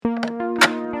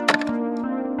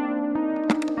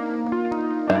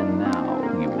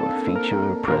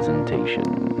Feature presentation.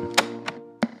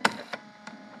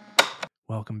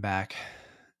 Welcome back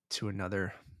to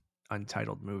another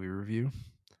Untitled Movie Review.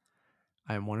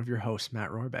 I am one of your hosts,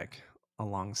 Matt Rohrbeck,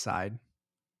 alongside,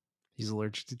 he's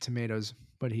allergic to tomatoes,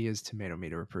 but he is tomato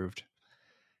meter approved,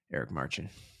 Eric Marchin.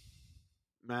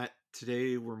 Matt,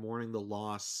 today we're mourning the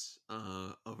loss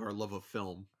of our love of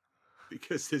film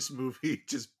because this movie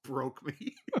just broke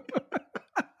me.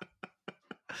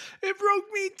 It broke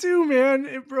me too, man.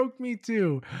 It broke me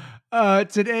too.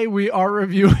 Today we are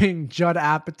reviewing Judd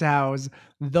Apatow's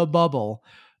The Bubble,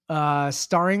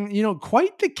 starring,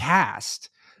 quite the cast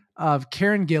of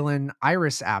Karen Gillan,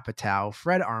 Iris Apatow,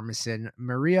 Fred Armisen,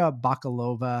 Maria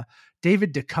Bakalova,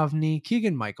 David Duchovny,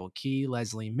 Keegan-Michael Key,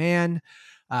 Leslie Mann,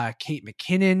 Kate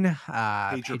McKinnon,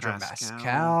 Pedro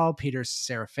Pascal, Peter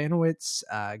Serafinowicz,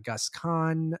 Guz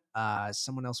Khan.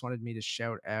 Someone else wanted me to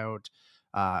shout out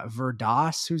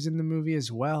Verdas, who's in the movie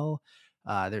as well.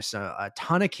 There's a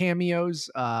ton of cameos,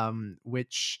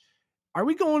 which are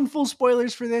we going full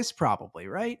spoilers for this? Probably,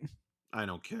 right? I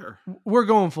don't care. We're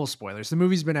going full spoilers. The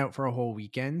movie's been out for a whole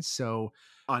weekend, so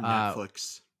on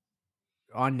Netflix.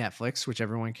 On Netflix, which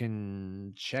everyone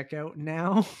can check out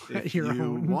now. If you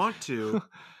want to.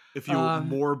 If you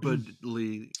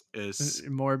morbidly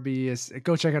Morbius,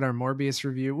 go check out our Morbius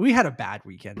review. We had a bad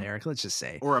weekend, Eric. Let's just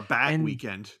say, or a bad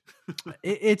weekend.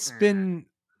 It's been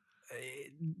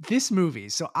this movie.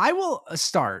 So I will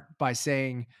start by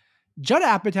saying, Judd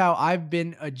Apatow. I've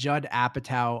been a Judd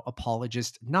Apatow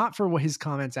apologist, not for his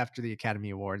comments after the Academy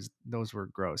Awards; those were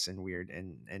gross and weird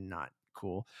and not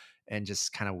cool and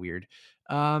just kind of weird.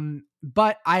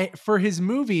 But for his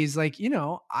movies,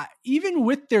 even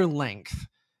with their length.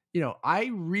 I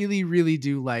really, really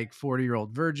do like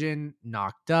 40-Year-Old Virgin,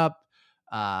 Knocked Up,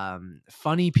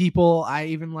 Funny People. I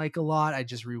even like a lot. I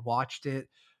just rewatched it.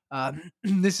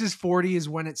 This is 40 is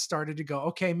when it started to go,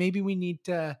 okay, maybe we need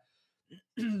to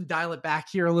dial it back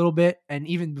here a little bit. And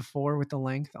even before with the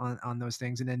length on those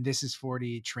things. And then This is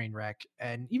 40, Trainwreck,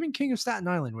 and even King of Staten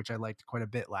Island, which I liked quite a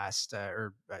bit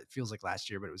it feels like last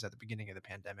year, but it was at the beginning of the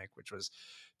pandemic, which was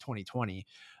 2020.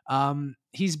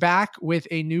 He's back with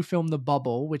a new film, The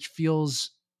Bubble, which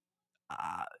feels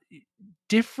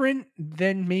different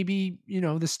than maybe,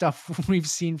 the stuff we've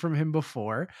seen from him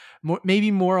before,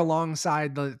 maybe more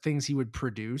alongside the things he would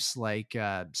produce, like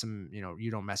some,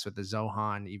 You Don't Mess with the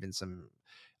Zohan, even some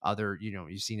other,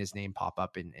 you've seen his name pop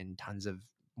up in tons of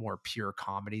more pure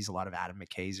comedies, a lot of Adam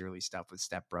McKay's early stuff with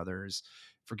Step Brothers,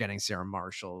 Forgetting Sarah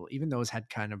Marshall. Even those had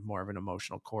kind of more of an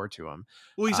emotional core to them.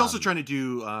 Well, he's also trying to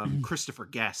do Christopher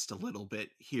Guest a little bit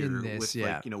here in this,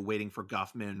 with Waiting for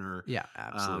Guffman or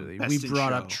absolutely. We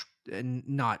brought up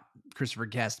not Christopher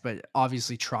Guest, but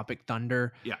obviously Tropic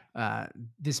Thunder.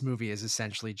 This movie is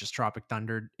essentially just Tropic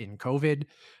Thunder in COVID.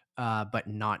 But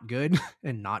not good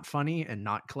and not funny and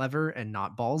not clever and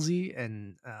not ballsy,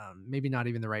 and maybe not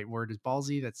even the right word is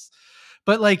ballsy.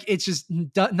 But it's just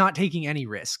not taking any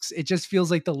risks. It just feels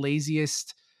like the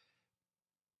laziest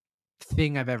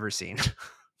thing I've ever seen.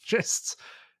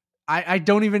 I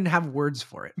don't even have words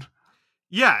for it.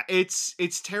 Yeah,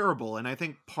 it's terrible. And I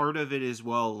think part of it as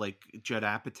well, like Judd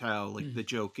Apatow, the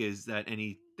joke is that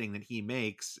anything that he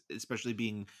makes, especially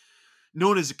being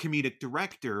known as a comedic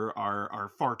director,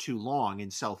 are far too long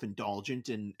and self-indulgent,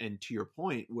 and to your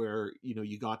point where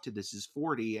you got to This is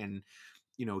 40 and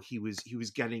he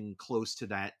was getting close to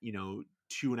that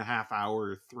 2.5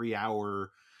 hour 3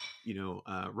 hour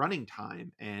running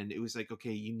time, and it was like,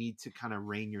 okay, you need to kind of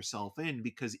rein yourself in,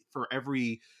 because for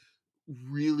every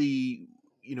really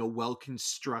well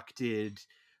constructed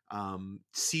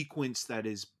sequence that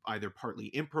is either partly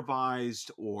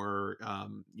improvised or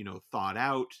thought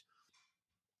out,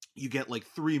 you get like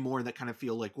 3 more that kind of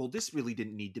feel like, well, this really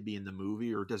didn't need to be in the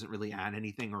movie, or it doesn't really add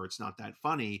anything, or it's not that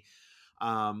funny.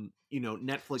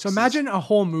 Netflix. So imagine a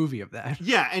whole movie of that.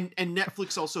 Yeah. And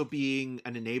Netflix also being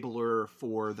an enabler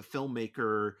for the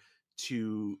filmmaker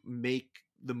to make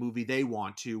the movie they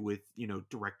want to with,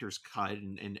 director's cut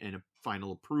and a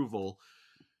final approval,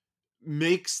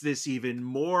 makes this even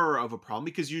more of a problem,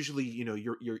 because usually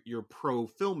you're pro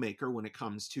filmmaker when it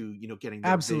comes to getting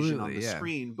their vision on the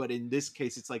screen. But in this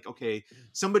case, it's like, okay,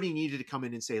 somebody needed to come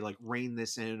in and say, like, rein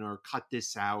this in or cut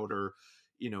this out, or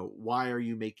why are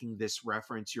you making this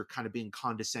reference? You're kind of being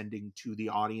condescending to the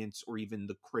audience or even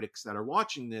the critics that are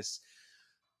watching this,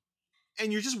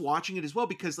 and you're just watching it as well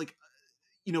because, like,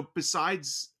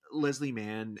 besides Leslie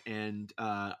Mann and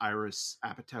Iris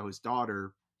Apatow, his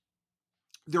daughter,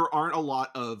 there aren't a lot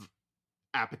of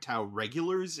Apatow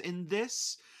regulars in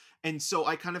this. And so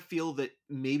I kind of feel that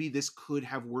maybe this could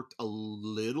have worked a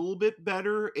little bit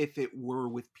better if it were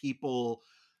with people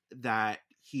that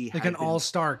he like had an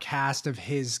all-star cast of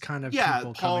his kind of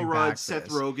people Paul coming Rudd, back for Seth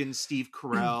this. Rogen, Steve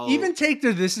Carell. Even take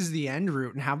the This Is the End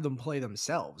route and have them play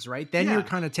themselves, right? Then Yeah. you're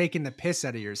kind of taking the piss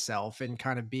out of yourself and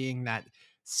kind of being that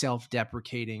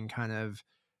self-deprecating kind of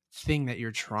thing that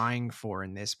you're trying for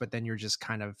in this, but then you're just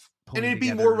kind of pulling and it'd be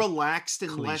together more relaxed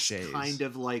and cliches. less kind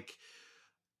of like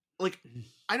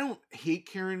I don't hate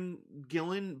Karen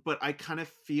Gillan, but I kind of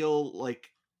feel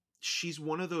like she's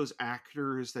one of those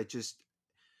actors that just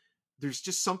there's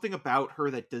just something about her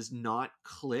that does not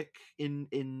click in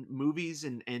movies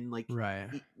and like Right.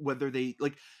 whether they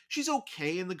like she's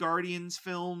okay in the Guardians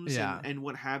films Yeah. and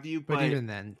what have you, But even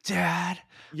then, Dad.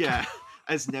 yeah,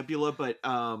 as Nebula, but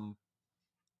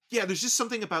yeah, there's just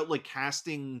something about like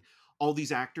casting all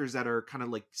these actors that are kind of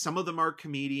like some of them are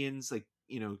comedians, like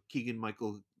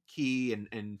Keegan-Michael Key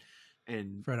and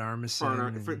Fred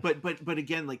Armisen, but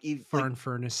again, like even Farn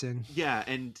Furnison, yeah,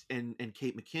 and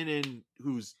Kate McKinnon,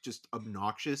 who's just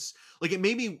obnoxious. Like it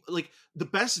made me like the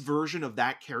best version of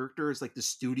that character is like the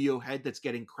studio head that's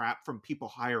getting crap from people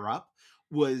higher up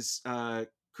was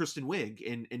Kristen Wiig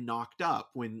in Knocked Up,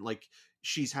 when like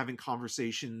she's having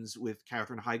conversations with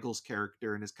Katherine Heigl's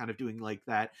character and is kind of doing like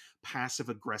that passive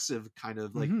aggressive kind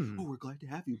of like, oh, we're glad to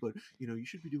have you, but you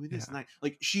should be doing this and that.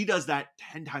 Like she does that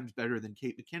 10 times better than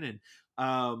Kate McKinnon.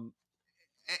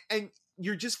 And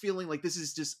you're just feeling like this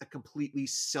is just a completely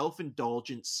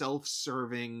self-indulgent,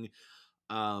 self-serving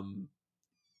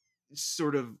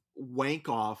sort of wank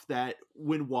off that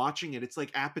when watching it, it's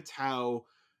like Apatow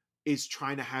is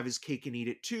trying to have his cake and eat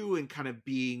it too, and kind of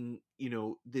being,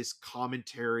 this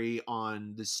commentary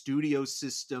on the studio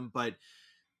system, but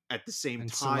at the same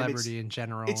and time, celebrity in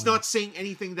general. It's not saying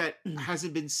anything that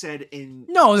hasn't been said in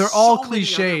no, they're all so many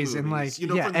cliches other and movies, like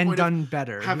from the and point done of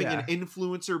better. having an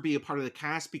influencer be a part of the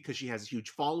cast because she has a huge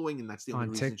following and that's the only On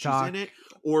reason TikTok. she's in it,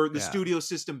 or the studio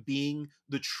system being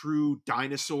the true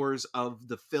dinosaurs of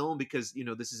the film because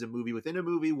this is a movie within a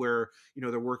movie where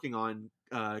they're working on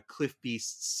Cliff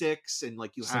Beast 6 and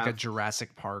like it's like a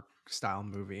Jurassic Park style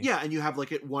movie. Yeah, and you have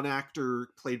like one actor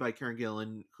played by Karen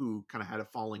Gillan who kind of had a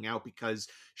falling out because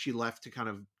she left to kind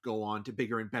of go on to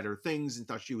bigger and better things and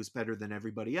thought she was better than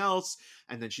everybody else,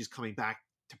 and then she's coming back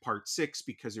to part 6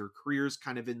 because her career's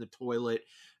kind of in the toilet,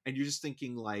 and you're just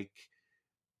thinking like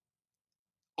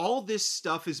all this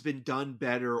stuff has been done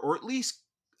better, or at least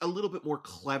a little bit more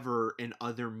clever in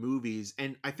other movies.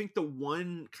 And I think the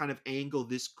one kind of angle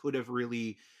this could have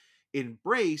really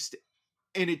embraced,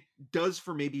 and it does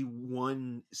for maybe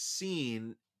one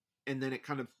scene and then it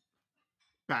kind of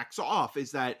backs off,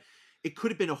 is that it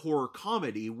could have been a horror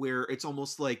comedy where it's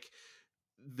almost like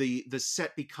the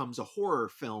set becomes a horror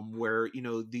film where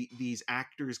these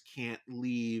actors can't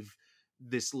leave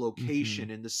this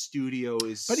location and the studio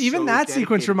is but even that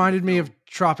sequence reminded me of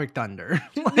Tropic Thunder.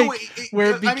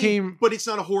 Where it became but it's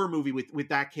not a horror movie with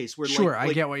that case where sure,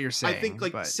 like, I get what you're saying. I think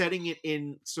like setting it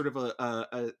in sort of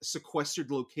a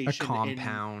sequestered location, a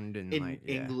compound in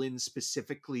England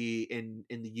specifically, in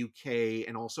the UK,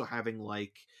 and also having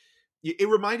like it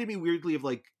reminded me weirdly of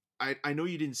like I know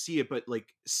you didn't see it, but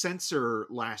like Censor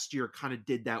last year kind of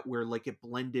did that where like it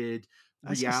blended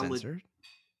reality.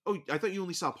 Oh, I thought you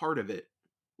only saw part of it.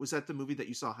 Was that the movie that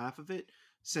you saw half of it?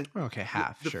 Okay,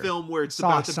 half. The sure. film where it's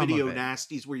about the video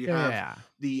nasties, where you have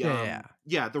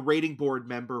the rating board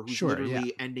member who's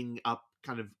literally ending up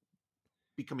kind of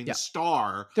becoming the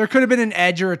star. There could have been an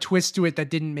edge or a twist to it that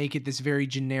didn't make it this very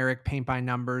generic paint by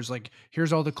numbers. Like,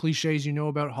 here's all the cliches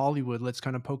about Hollywood. Let's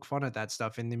kind of poke fun at that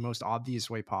stuff in the most obvious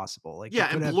way possible. Like,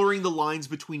 and blurring the lines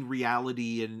between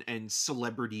reality and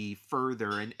celebrity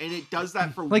further, and it does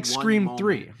that for like one Scream moment.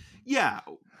 3. Yeah,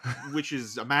 which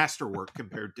is a masterwork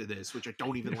compared to this, which I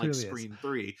don't even like really Scream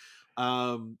 3.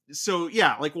 So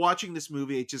yeah, like watching this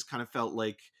movie, it just kind of felt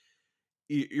like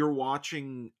you're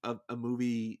watching a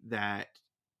movie that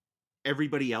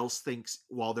everybody else thinks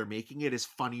while they're making it is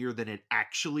funnier than it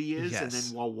actually is. Yes. And then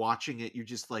while watching it, you're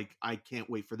just like, I can't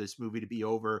wait for this movie to be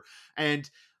over. And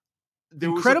there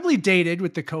incredibly dated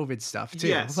with the COVID stuff too.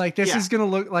 Yes, like this is going to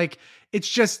look like it's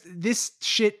just this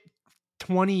shit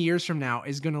 20 years from now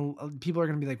is going to, people are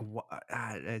going to be like, what?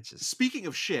 It's just... Speaking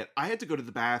of shit, I had to go to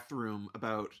the bathroom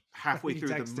about halfway through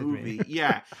the movie.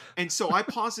 Yeah. And so I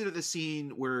paused it at the scene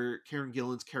where Karen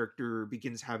Gillan's character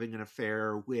begins having an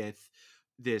affair with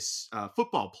this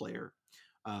football player,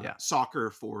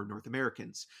 soccer for North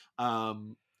Americans.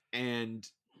 And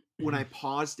when I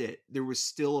paused it, there was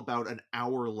still about an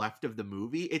hour left of the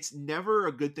movie. It's never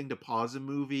a good thing to pause a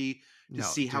movie to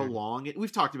see how long it.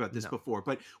 We've talked about this before,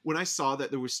 but when I saw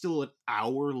that there was still an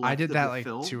hour left, I did of that the like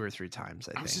film, 2 or 3 times.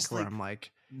 I was think just where like, I'm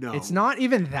like, no, it's not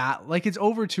even that. Like it's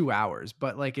over 2 hours,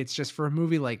 but like it's just for a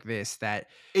movie like this that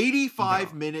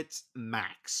 85 minutes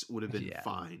max would have been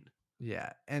fine.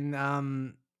 Yeah, and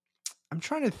I'm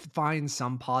trying to find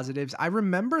some positives. I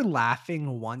remember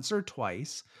laughing once or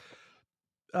twice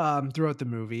throughout the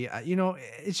movie. You know,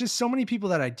 it's just so many people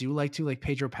that I do like to, like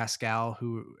Pedro Pascal,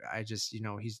 who I just, you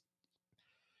know, he's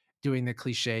doing the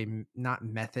cliche, not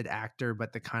method actor,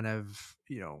 but the kind of,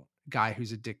 you know, guy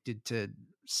who's addicted to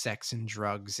sex and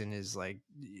drugs and is like,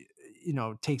 you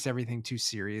know, takes everything too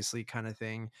seriously kind of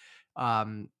thing.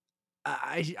 Um,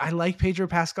 I like Pedro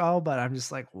Pascal, but I'm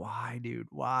just like, why, dude?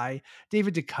 Why?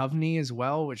 David Duchovny as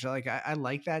well, which I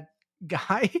like that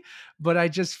guy, but I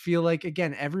just feel like,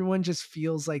 again, everyone just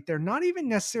feels like they're not even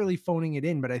necessarily phoning it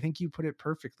in, but I think you put it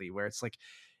perfectly, where it's like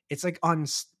on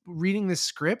reading the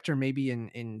script, or maybe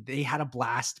in they had a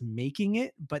blast making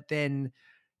it, but then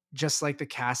just like the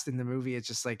cast in the movie, it's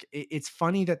just like it's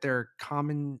funny that they're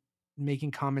making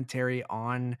commentary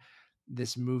on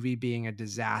this movie being a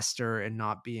disaster and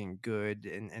not being good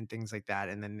and things like that,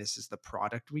 and then this is the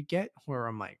product we get, where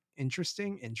I'm like,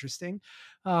 interesting. You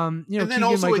know, And then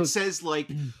also Keegan-Michael it says like,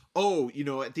 oh, you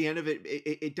know, at the end of it,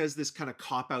 it does this kind of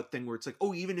cop out thing where it's like,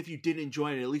 oh, even if you did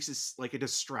enjoy it, at least it's like a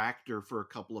distractor for a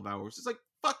couple of hours. It's like,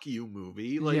 fuck you,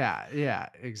 movie. Like, yeah,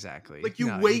 exactly. like you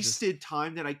No, wasted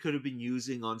time that I could have been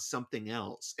using on something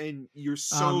else, and you're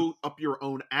so up your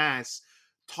own ass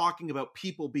talking about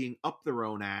people being up their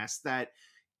own ass that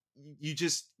you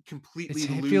just completely it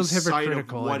lose feels sight of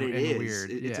hypocritical what and it is.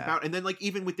 weird. It's about. And then like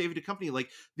even with David Duchovny, like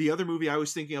the other movie I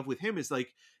was thinking of with him is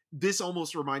like, this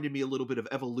almost reminded me a little bit of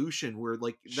Evolution, where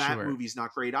like that movie's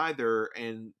not great either,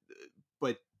 and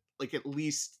but like at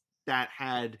least that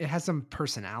had, it has some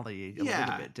personality a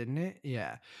little bit, didn't it?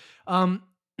 Yeah.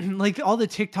 Like all the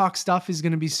TikTok stuff is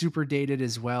going to be super dated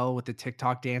as well, with the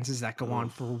TikTok dances that go on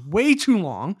for way too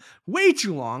long.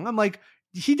 I'm like,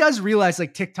 he does realize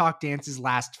like TikTok dances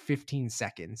last 15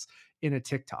 seconds in a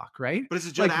TikTok, right? But it's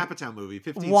a Judd Like, Apatow movie.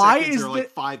 15 why seconds is are like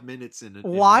 5 minutes in it.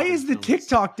 why is the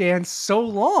TikTok dance so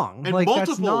long? And like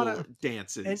multiple that's not a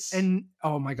dances. and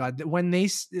oh my god, when they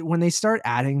start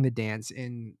adding the dance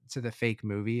into the fake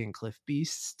movie and Cliff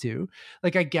Beasts too,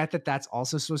 like I get that that's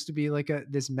also supposed to be like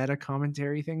this meta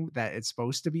commentary thing, that it's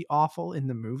supposed to be awful in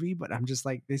the movie, but I'm just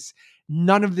like,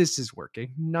 none of this is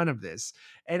working, none of this.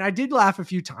 And I did laugh a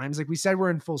few times. Like we said,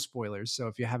 we're in full spoilers, so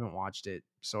if you haven't watched it,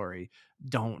 sorry,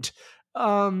 don't.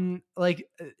 Like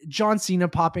John Cena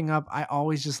popping up, I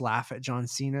always just laugh at John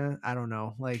Cena. I don't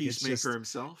know, like Peacemaker it's just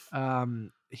himself.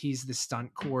 He's the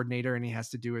stunt coordinator and he has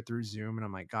to do it through Zoom, and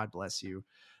I'm like, God bless you.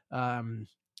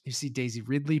 You see Daisy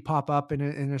Ridley pop up in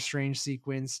a strange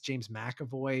sequence. James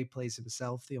McAvoy plays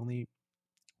himself,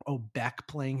 Beck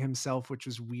playing himself, which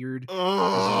was weird as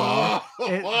well.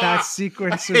 That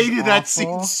sequence I was hated awful, that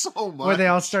scene so much, where they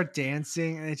all start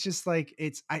dancing, and it's just like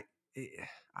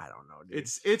I don't know, dude.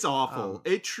 It's awful.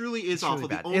 It truly is awful.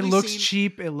 Really bad. It looks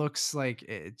cheap. It looks like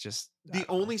it just. The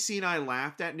only scene I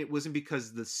laughed at, and it wasn't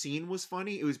because the scene was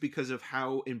funny, it was because of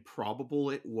how improbable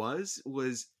it was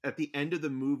at the end of the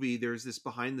movie. There's this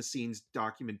behind the scenes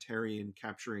documentarian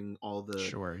capturing all the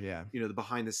the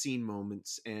behind the scene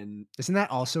moments. And isn't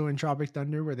that also in Tropic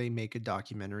Thunder, where they make a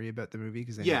documentary about the movie?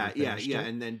 Because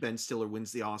and then Ben Stiller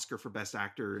wins the Oscar for Best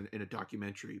Actor in a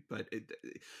documentary. But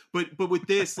with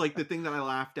this, like the thing that I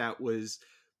laughed at was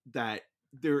that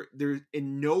there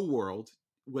in no world,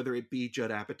 whether it be Judd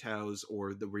Apatow's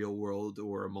or the real world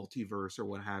or a multiverse or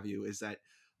what have you, is that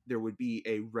there would be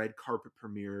a red carpet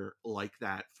premiere like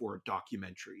that for a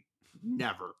documentary.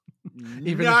 Never.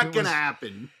 Not gonna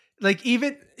happen. Like,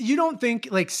 even, you don't think,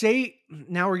 like, say,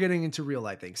 now we're getting into real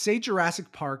life things. Say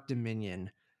Jurassic Park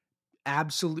Dominion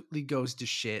absolutely goes to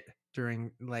shit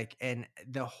during, like, and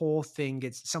the whole thing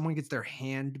someone gets their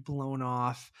hand blown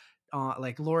off.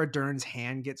 Like Laura Dern's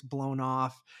hand gets blown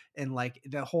off, and like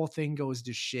the whole thing goes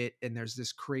to shit, and there's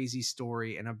this crazy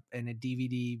story, and a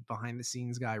DVD behind the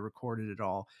scenes guy recorded it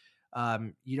all.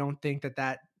 You don't think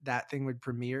that thing would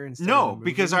premiere instead? No,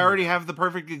 because I already have the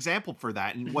perfect example for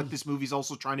that, and what this movie's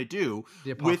also trying to do.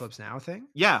 The Apocalypse Now thing?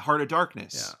 Yeah, Heart of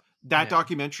Darkness. Yeah. That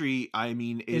documentary, I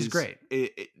mean, is great.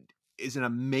 It is an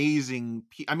amazing.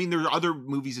 I mean, there are other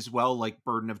movies as well, like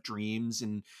Burden of Dreams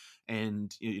and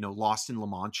Lost in La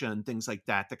Mancha and things like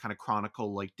that kind of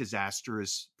chronicle like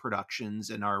disastrous productions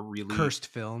and are really cursed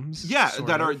films. Yeah,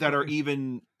 that are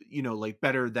even like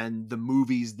better than the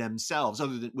movies themselves,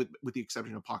 other than with the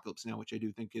exception of Apocalypse Now, which I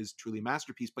do think is truly a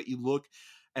masterpiece. But you look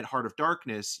at Heart of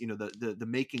Darkness, the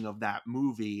making of that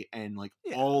movie, and like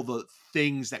all the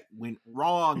things that went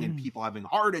wrong, and people having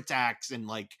heart attacks, and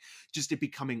like just it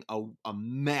becoming a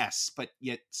mess, but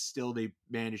yet still they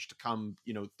managed to come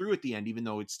through at the end, even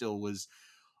though it still was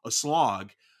a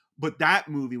slog. But that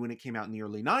movie, when it came out in the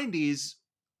early 90s,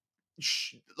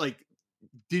 like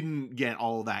didn't get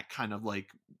all that kind of like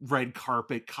red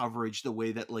carpet coverage the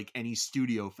way that like any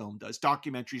studio film does.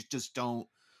 Documentaries just don't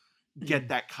get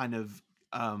that kind of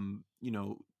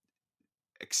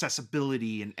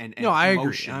accessibility and no, I agree.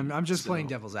 promotion. I'm just playing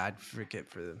devil's advocate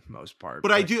for the most part.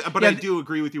 But I do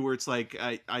agree with you where it's like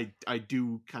I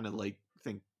do kind of like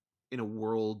think in a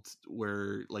world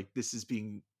where like this is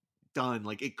being done,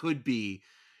 like it could be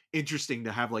interesting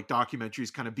to have like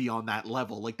documentaries kind of be on that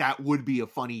level. Like that would be a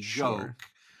funny joke,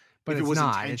 but if it's it was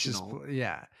not. intentional. It's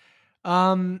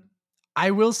just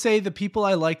I will say the people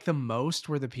I liked the most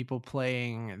were the people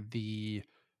playing the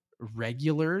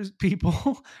regular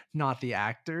people, not the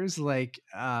actors. Like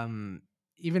even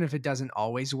if it doesn't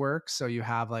always work, so you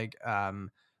have like I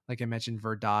mentioned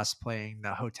Verdas playing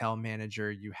the hotel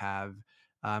manager, you have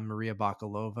Maria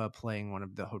Bakalova playing one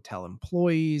of the hotel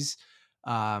employees,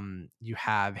 you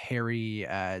have Harry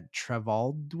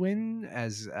Trevaldwin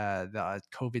as the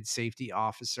COVID safety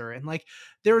officer, and like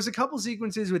there was a couple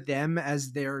sequences with them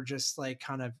as they're just like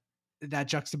kind of that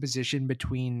juxtaposition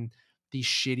between these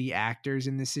shitty actors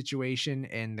in this situation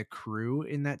and the crew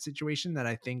in that situation that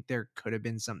I think there could have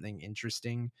been something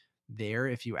interesting there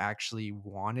if you actually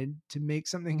wanted to make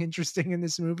something interesting in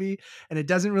this movie. And it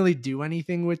doesn't really do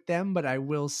anything with them, but I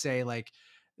will say like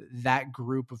that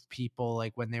group of people,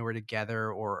 like when they were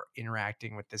together or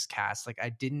interacting with this cast, like I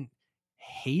didn't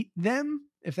hate them,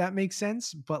 if that makes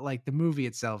sense. But like the movie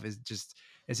itself is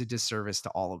a disservice to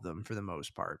all of them for the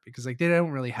most part, because like they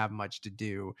don't really have much to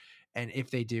do. And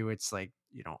if they do, it's like,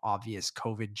 obvious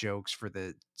COVID jokes for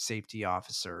the safety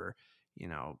officer.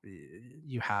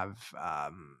 You have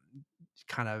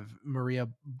kind of Maria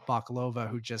Bakalova,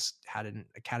 who just had an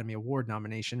Academy Award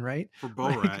nomination, right? For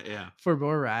Borat, like, yeah. For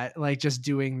Borat, like just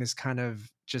doing this kind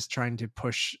of just trying to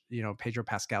push, Pedro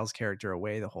Pascal's character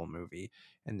away the whole movie,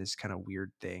 and this kind of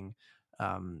weird thing.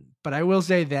 But I will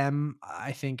say them,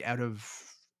 I think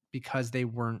because they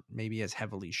weren't maybe as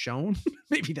heavily shown,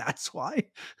 maybe that's why.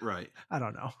 Right. I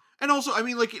don't know. And also, I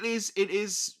mean, like it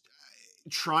is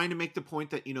trying to make the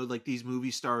point that, like these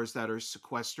movie stars that are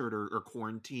sequestered or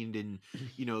quarantined in,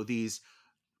 these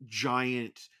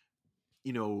giant,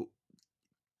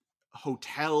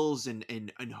 hotels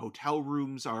and hotel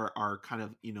rooms are kind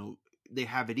of, they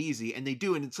have it easy, and they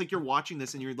do. And it's like you're watching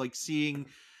this and you're like seeing,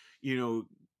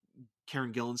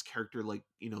 Karen Gillan's character, like,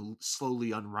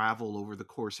 slowly unravel over the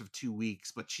course of 2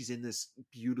 weeks, but she's in this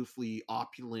beautifully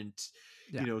opulent,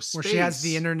 space. Where she has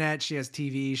the internet, she has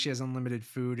TV, she has unlimited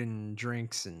food and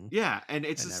drinks. And and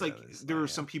it's just like, there are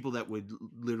some people that would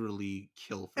literally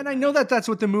kill for and that. I know that that's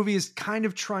what the movie is kind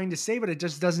of trying to say, but it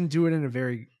just doesn't do it in a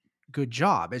very good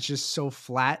job. It's just so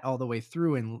flat all the way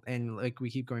through. And like, we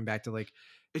keep going back to like,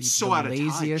 it's so out of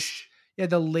touch. Yeah,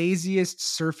 the laziest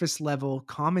surface level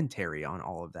commentary on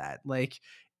all of that. Like,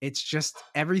 it's just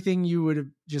everything you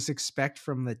would just expect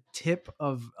from the tip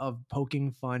of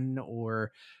poking fun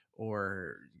or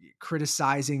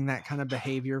criticizing that kind of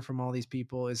behavior from all these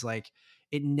people is like,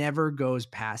 it never goes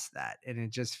past that. And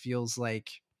it just feels like,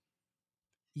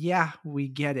 yeah, we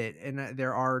get it. And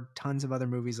there are tons of other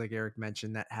movies, like Eric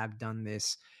mentioned, that have done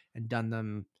this and done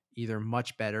them either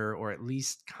much better or at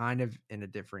least kind of in a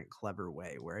different, clever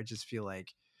way, where I just feel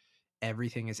like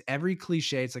everything is every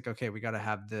cliche. It's like, okay, we got to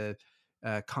have the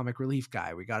comic relief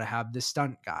guy. We got to have the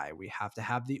stunt guy. We have to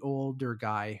have the older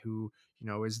guy who,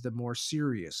 is the more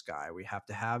serious guy. We have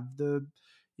to have the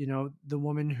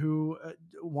woman who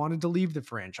wanted to leave the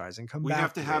franchise and come back. We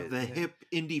have to have the hip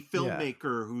indie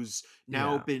filmmaker who's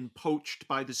now been poached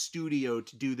by the studio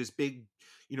to do this big,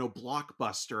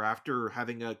 blockbuster after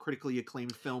having a critically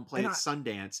acclaimed film play at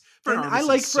Sundance. And I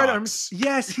like Fred Armisen.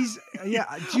 Yes, he's Do you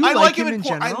I like him in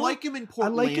general? I like him in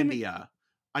Portlandia.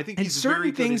 I think he's certain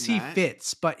very good things in he that.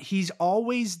 fits, but he's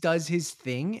always does his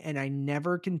thing, and I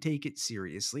never can take it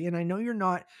seriously. And I know you're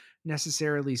not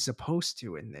necessarily supposed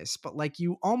to in this, but like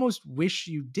you almost wish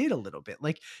you did a little bit.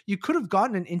 Like you could have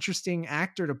gotten an interesting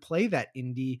actor to play that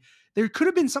indie. There could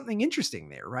have been something interesting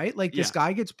there, right? Like this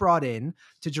guy gets brought in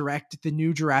to direct the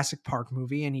new Jurassic Park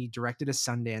movie, and he directed a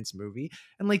Sundance movie.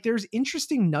 And like there's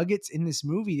interesting nuggets in this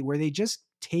movie where they just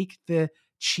take the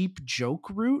cheap joke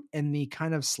route and the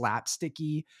kind of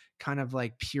slapsticky kind of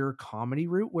like pure comedy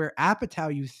route, where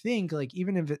Apatow, you think like,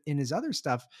 even if in his other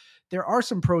stuff, there are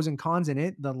some pros and cons in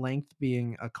it, the length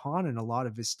being a con in a lot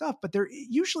of his stuff, but there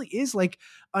usually is like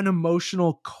an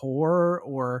emotional core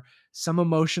or some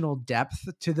emotional depth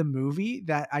to the movie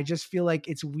that I just feel like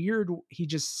it's weird. He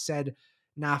just said,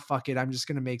 nah, fuck it, I'm just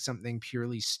going to make something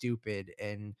purely stupid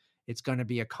and it's going to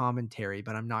be a commentary,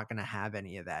 but I'm not going to have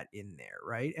any of that in there.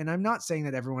 Right. And I'm not saying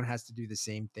that everyone has to do the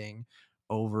same thing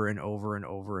over and over and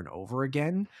over and over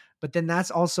again, but then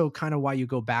that's also kind of why you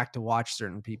go back to watch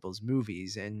certain people's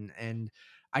movies. And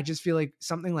I just feel like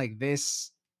something like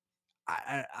this,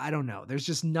 I don't know. There's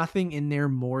just nothing in there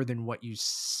more than what you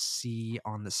see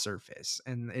on the surface.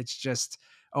 And it's just,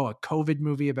 oh, a COVID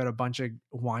movie about a bunch of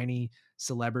whiny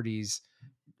celebrities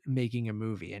making a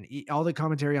movie, and all the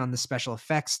commentary on the special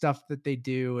effects stuff that they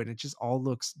do, and it just all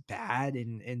looks bad.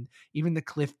 And even the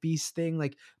Cliff Beast thing,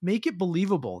 like, make it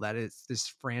believable that it's this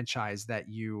franchise that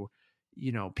you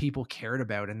know people cared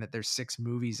about and that there's 6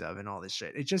 movies of and all this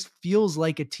shit. It just feels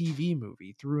like a TV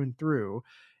movie through and through.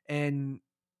 And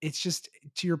it's just,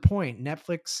 to your point,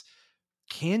 Netflix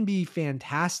can be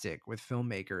fantastic with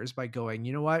filmmakers by going,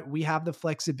 you know what, we have the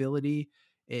flexibility.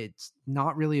 It's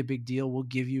not really a big deal. We'll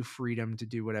give you freedom to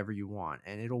do whatever you want.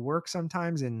 And it'll work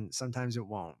sometimes and sometimes it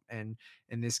won't. And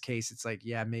in this case, it's like,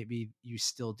 yeah, maybe you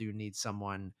still do need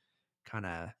someone kind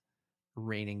of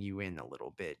reining you in a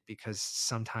little bit, because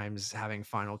sometimes having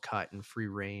final cut and free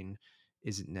reign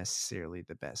isn't necessarily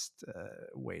the best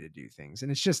way to do things.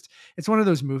 And it's one of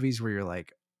those movies where you're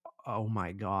like, oh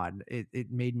my God,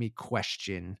 it made me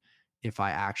question if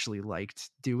I actually liked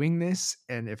doing this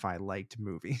and if I liked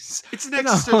movies. It's an And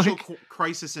I'm existential like,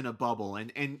 crisis in a bubble.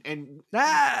 And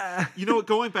ah! you know,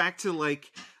 going back to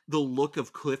like the look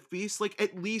of Cliff Beast, like,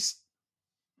 at least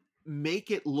make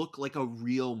it look like a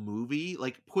real movie.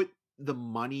 Like, put the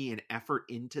money and effort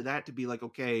into that to be like,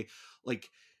 okay, like,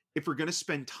 if we're gonna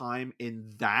spend time in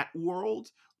that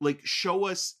world, like, show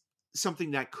us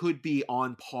something that could be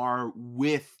on par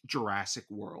with Jurassic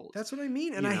World. That's what I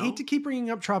mean. And You I hate know? to keep bringing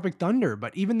up Tropic Thunder,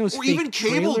 but even those Or fake even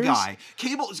Cable trailers, Guy.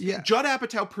 Yeah. Judd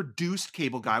Apatow produced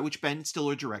Cable Guy, which Ben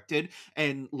Stiller directed,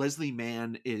 and Leslie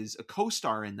Mann is a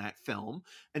co-star in that film,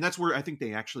 and that's where I think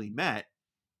they actually met.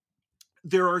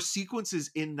 There are sequences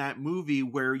in that movie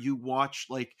where you watch,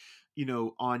 like, you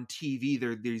know, on TV,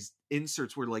 there's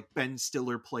inserts where like Ben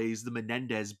Stiller plays the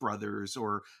Menendez brothers,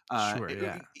 or Sure,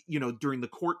 yeah. you know, during the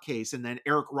court case, and then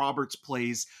Eric Roberts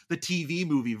plays the TV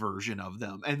movie version of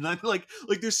them. And then like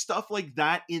there's stuff like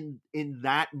that in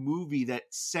that movie that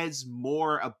says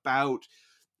more about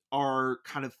our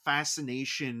kind of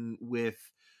fascination with,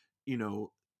 you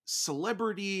know,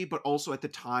 celebrity, but also at the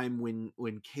time when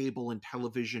cable and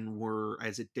television were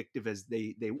as addictive as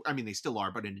they I mean, they still are,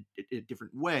 but in a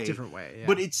different way. Different way, yeah.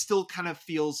 But it still kind of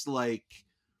feels like,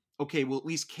 okay, well, at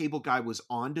least Cable Guy was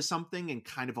onto something, and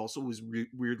kind of also was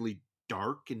weirdly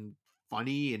dark and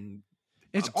funny and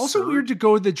It's absurd. also weird to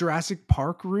go the Jurassic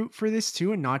Park route for this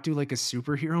too, and not do like a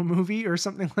superhero movie or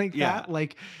something like Yeah. that.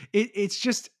 Like it's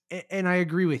just, and I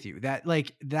agree with you that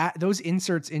like that those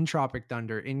inserts in Tropic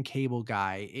Thunder, in Cable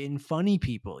Guy, in Funny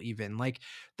People, even like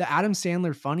the Adam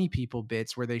Sandler Funny People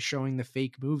bits where they showing the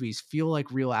fake movies feel like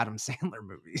real Adam Sandler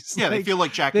movies. Yeah, they Like, feel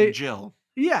like Jack they- and Jill.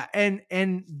 Yeah,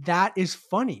 and that is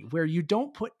funny, where you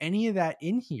don't put any of that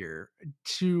in here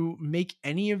to make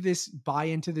any of this buy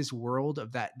into this world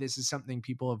of that this is something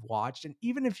people have watched. And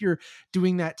even if you're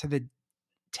doing that to the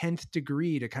 10th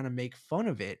degree to kind of make fun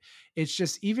of it, it's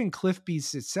just, even Cliff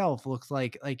Beast itself looks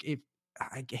like if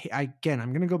again,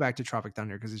 I'm going to go back to Tropic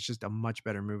Thunder because it's just a much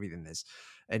better movie than this,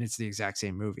 and it's the exact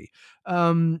same movie.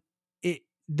 It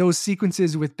Those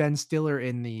sequences with Ben Stiller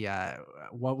in the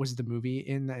what was the movie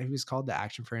in that it was called, the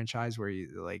action franchise where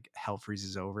you like hell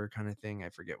freezes over kind of thing, I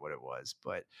forget what it was,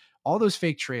 but all those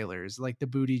fake trailers, like the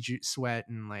booty sweat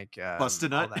and like Bust a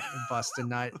Nut. all that, Bust a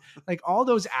Nut, like all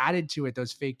those added to it,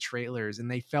 those fake trailers,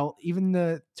 and they felt, even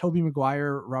the Tobey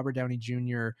Maguire, Robert Downey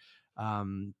Jr.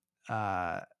 um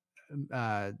uh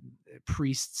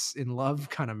priests in love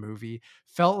kind of movie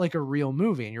felt like a real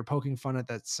movie. And you're poking fun at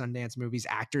that Sundance movies,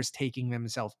 actors taking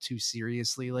themselves too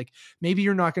seriously. Like, maybe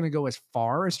you're not going to go as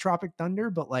far as Tropic Thunder,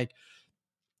 but like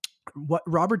what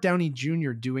Robert Downey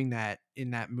Jr. doing that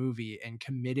in that movie and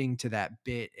committing to that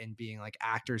bit and being like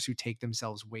actors who take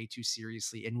themselves way too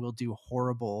seriously and will do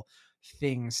horrible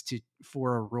things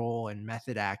for a role, and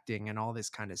method acting and all this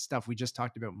kind of stuff. We just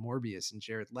talked about Morbius and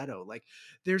Jared Leto. Like,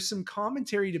 there's some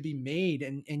commentary to be made,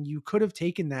 and you could have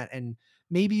taken that, and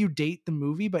maybe you date the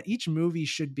movie, but each movie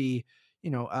should be, you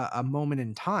know, a moment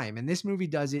in time. And this movie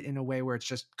does it in a way where it's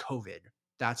just COVID.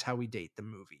 that's how we date the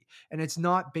movie. And it's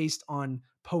not based on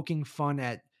poking fun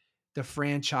at the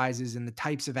franchises and the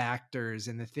types of actors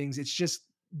and the things. It's just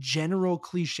general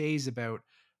cliches about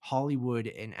Hollywood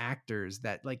and actors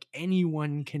that like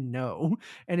anyone can know.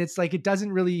 And it's like, it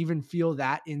doesn't really even feel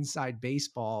that inside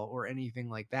baseball or anything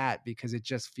like that, because it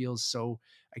just feels so,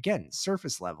 again,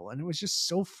 surface level. And it was just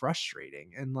so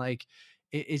frustrating. And like,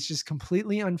 it's just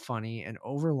completely unfunny and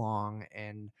overlong.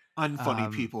 And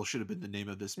Unfunny People should have been the name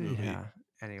of this movie. yeah.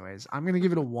 Anyways, I'm going to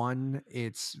give it a 1.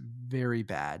 It's very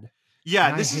bad. Yeah,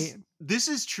 And this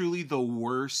is truly the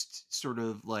worst sort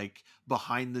of like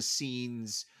behind the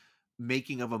scenes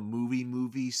making of a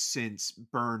movie since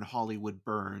Burn Hollywood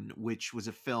Burn, which was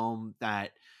a film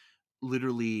that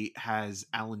literally has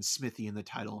Alan Smithy in the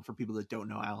title. And for people that don't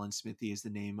know, Alan Smithy is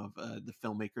the name of the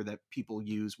filmmaker that people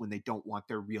use when they don't want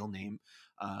their real name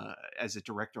as a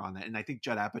director on that. And I think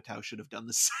Judd Apatow should have done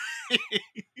the same.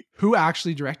 Who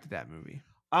actually directed that movie?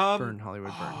 Burn Hollywood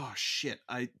Burn. Oh shit!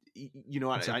 I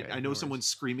know okay, I know someone's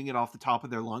screaming it off the top of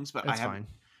their lungs, but That's I haven't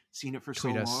fine. seen it for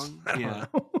Tweet so us. long. I Yeah,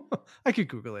 I could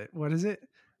Google it. What is it?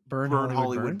 Burn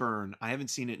Hollywood Burn. I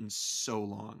haven't seen it in so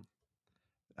long.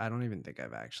 I don't even think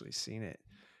I've actually seen it.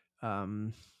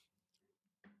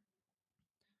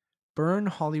 Burn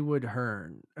Hollywood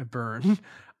Burn.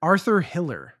 Arthur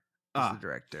Hiller is the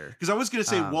director. Because I was going to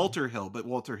say Walter Hill, but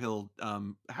Walter Hill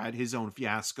had his own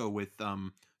fiasco with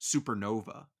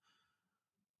Supernova.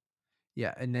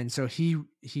 Yeah, and then so he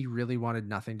really wanted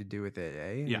nothing to do with it,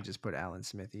 eh? And yeah, he just put Alan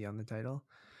Smithy on the title.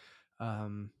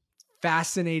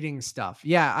 Fascinating stuff.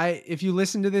 Yeah, if you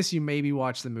listen to this, you maybe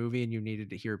watched the movie and you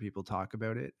needed to hear people talk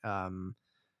about it.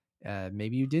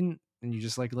 Maybe you didn't and you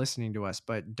just like listening to us,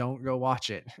 but don't go watch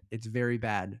it. It's very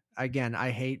bad. Again,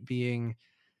 I hate being,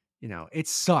 it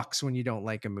sucks when you don't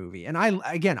like a movie. And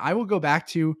I will go back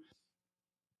to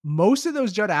most of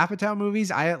those Judd Apatow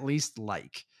movies I at least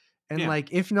like. And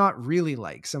like, if not really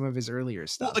like some of his earlier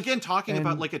stuff. Well, again, talking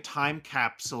about like a time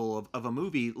capsule of a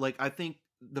movie, like I think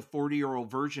the 40-year-old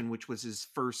version, which was his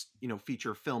first,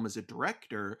 feature film as a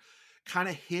director, kind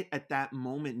of hit at that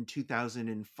moment in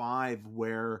 2005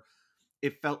 where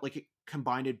it felt like it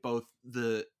combined both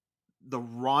the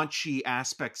raunchy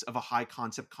aspects of a high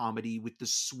concept comedy with the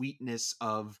sweetness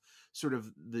of sort of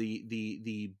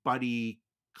the buddy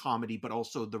comedy, but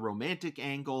also the romantic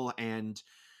angle. And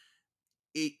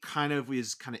it kind of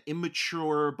was kind of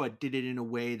immature, but did it in a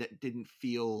way that didn't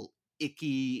feel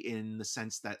icky, in the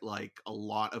sense that like a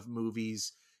lot of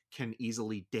movies can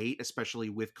easily date, especially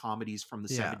with comedies from the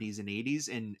 70s and 80s.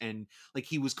 And like,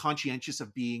 he was conscientious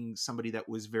of being somebody that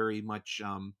was very much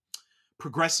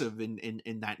progressive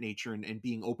in that nature, and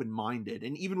being open-minded.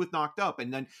 And even with Knocked Up,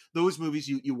 and then those movies,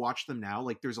 you watch them now,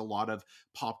 like there's a lot of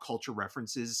pop culture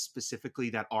references specifically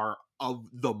that are of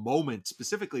the moment,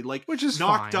 specifically, like, which is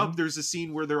Knocked fine. Up, there's a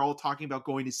scene where they're all talking about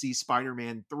going to see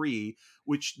Spider-Man 3,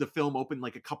 which the film opened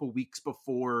like a couple weeks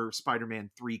before Spider-Man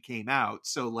 3 came out.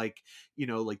 So like,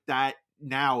 like that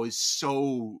now is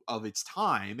so of its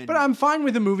time. And but I'm fine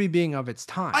with the movie being of its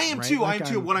time. I am right? too. Like, I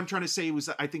am too. What I'm trying to say was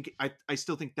that I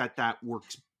still think that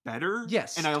works better.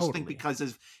 Yes. And I also totally. think because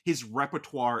of his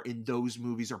repertoire in those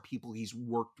movies are people he's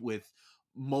worked with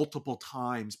multiple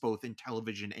times, both in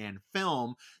television and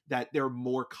film, that they're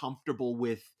more comfortable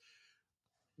with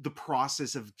the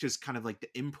process of just kind of like the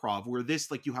improv, where this,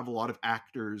 like, you have a lot of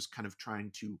actors kind of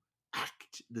trying to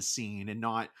act the scene and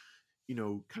not,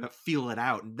 kind of feel it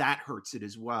out, and that hurts it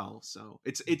as well. So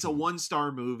it's a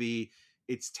 1-star movie.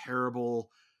 It's terrible.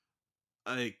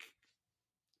 Like,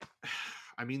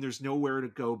 I mean, there's nowhere to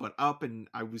go but up. And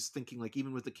I was thinking, like,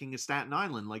 even with the King of Staten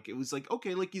Island, like, it was like,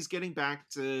 okay, like, he's getting back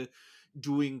to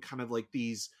doing kind of like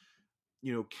these,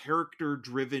 character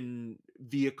driven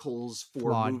vehicles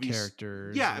for flawed movies,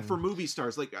 characters, for movie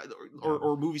stars, like,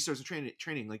 or movie stars in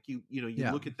training, like, you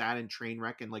look at that in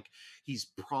Trainwreck, and like, he's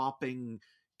propping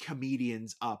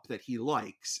comedians up that he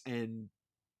likes. And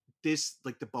this,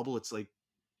 like, The Bubble, it's like,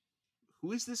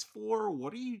 who is this for?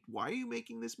 Why are you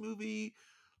making this movie?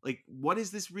 Like, what is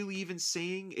this really even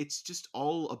saying? It's just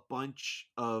all a bunch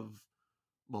of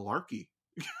malarkey.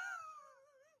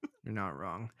 You're not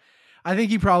wrong. I think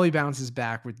he probably bounces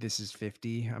back with This Is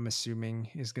 50, I'm assuming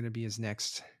is going to be his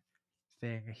next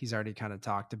thing. He's already kind of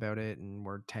talked about it, and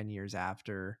we're 10 years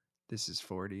after This Is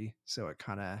 40. So it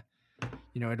kind of,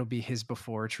 it'll be his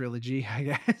before trilogy, I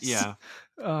guess. Yeah.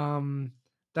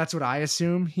 That's what I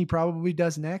assume he probably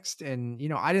does next. And,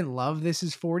 I didn't love This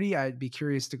Is 40. I'd be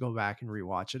curious to go back and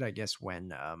rewatch it, I guess,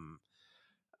 when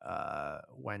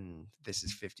This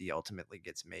Is 50 ultimately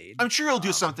gets made. I'm sure he'll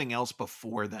do something else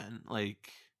before then. Like,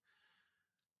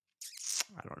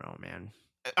 I don't know, man.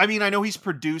 I mean, I know he's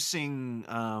producing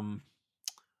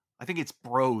I think it's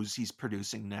Bros he's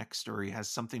producing next, or he has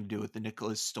something to do with the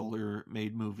Nicholas Stoller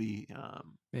made movie.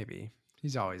 Maybe.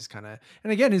 He's always kind of,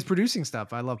 and again, his producing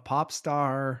stuff. I love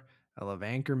Popstar. I love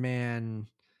Anchorman.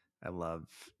 I love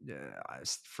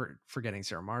forgetting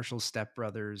Sarah Marshall's Step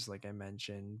Brothers, like I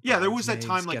mentioned. Yeah, there was that Bridesmaids,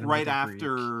 time, like Get 'Em to right the Greek.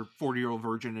 after 40-Year-Old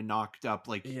Virgin and Knocked Up,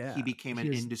 like he Yeah, became an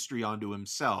he was- industry unto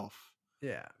himself.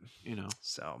 Yeah. You know.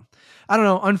 So I don't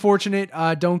know. Unfortunate.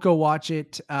 Don't go watch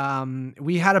it.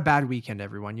 We had a bad weekend,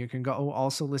 everyone. You can go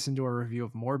also listen to our review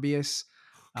of Morbius.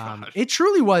 It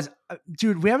truly was,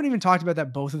 dude. We haven't even talked about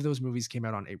that. Both of those movies came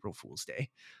out on April Fool's Day.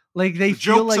 Like they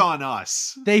feel joke's like on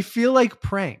us. They feel like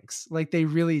pranks. Like they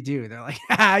really do. They're like,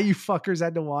 you fuckers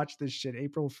had to watch this shit.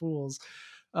 April Fools.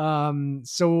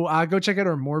 So go check out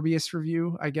our Morbius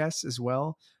review, I guess, as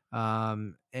well.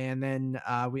 And then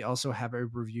we also have a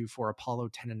review for Apollo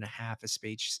 10.5, a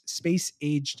space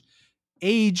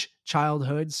age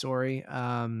childhood,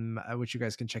 which you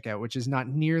guys can check out, which is not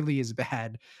nearly as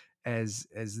bad as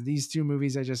these two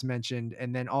movies I just mentioned.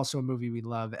 And then also a movie we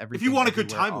love, If you want a good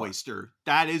time waster,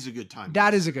 that is a good time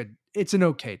waster. It's an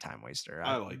okay time waster.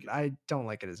 I like it. I don't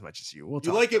like it as much as you.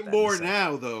 You like it more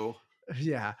now, though.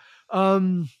 Yeah.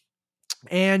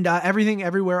 And Everything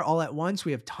Everywhere All at Once.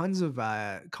 We have tons of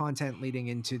content leading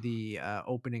into the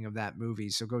opening of that movie.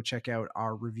 So go check out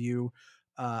our review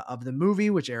of the movie,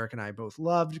 which Eric and I both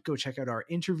loved. Go check out our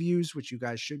interviews, which you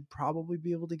guys should probably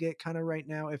be able to get kind of right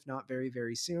now, if not very,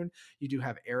 very soon. You do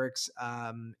have Eric's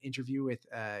interview with,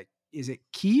 is it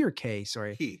Key or K?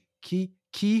 Sorry.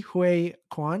 Ki Hui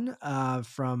Kwan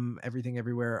from Everything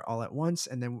Everywhere All at Once.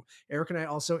 And then Eric and I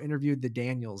also interviewed the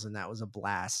Daniels, and that was a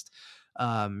blast.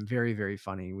 Very, very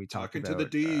funny. We talked about to the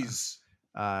D's.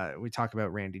 We talk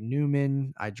about Randy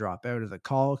Newman. I drop out of the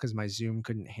call because my Zoom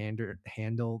couldn't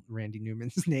handle Randy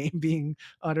Newman's name being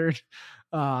uttered.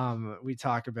 We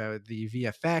talk about the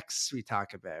VFX. We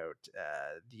talk about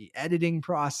the editing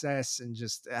process, and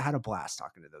just had a blast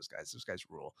talking to those guys. Those guys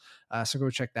rule. So go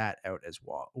check that out as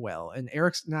well. And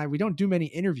Eric and I, we don't do many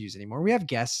interviews anymore. We have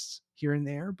guests here and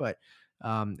there, but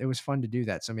it was fun to do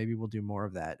that. So maybe we'll do more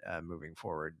of that moving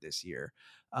forward this year.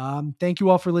 Thank you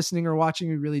all for listening or watching.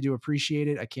 We really do appreciate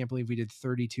it. I can't believe we did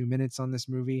 32 minutes on this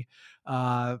movie.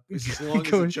 It's as long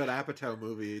as a Judd Apatow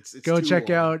movie. It's go check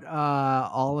out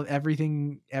all of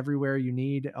Everything Everywhere You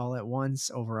Need All at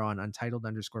Once over on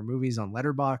Untitled_movies on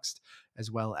Letterboxd, as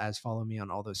well as follow me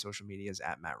on all those social medias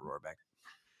at Matt Rohrbeck.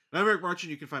 I'm Eric Marchin.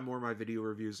 You can find more of my video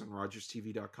reviews on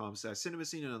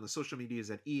rogerstv.com/cinemascene and on the social medias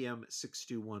at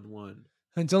EM6211.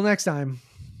 Until next time.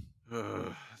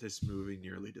 This movie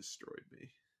nearly destroyed me.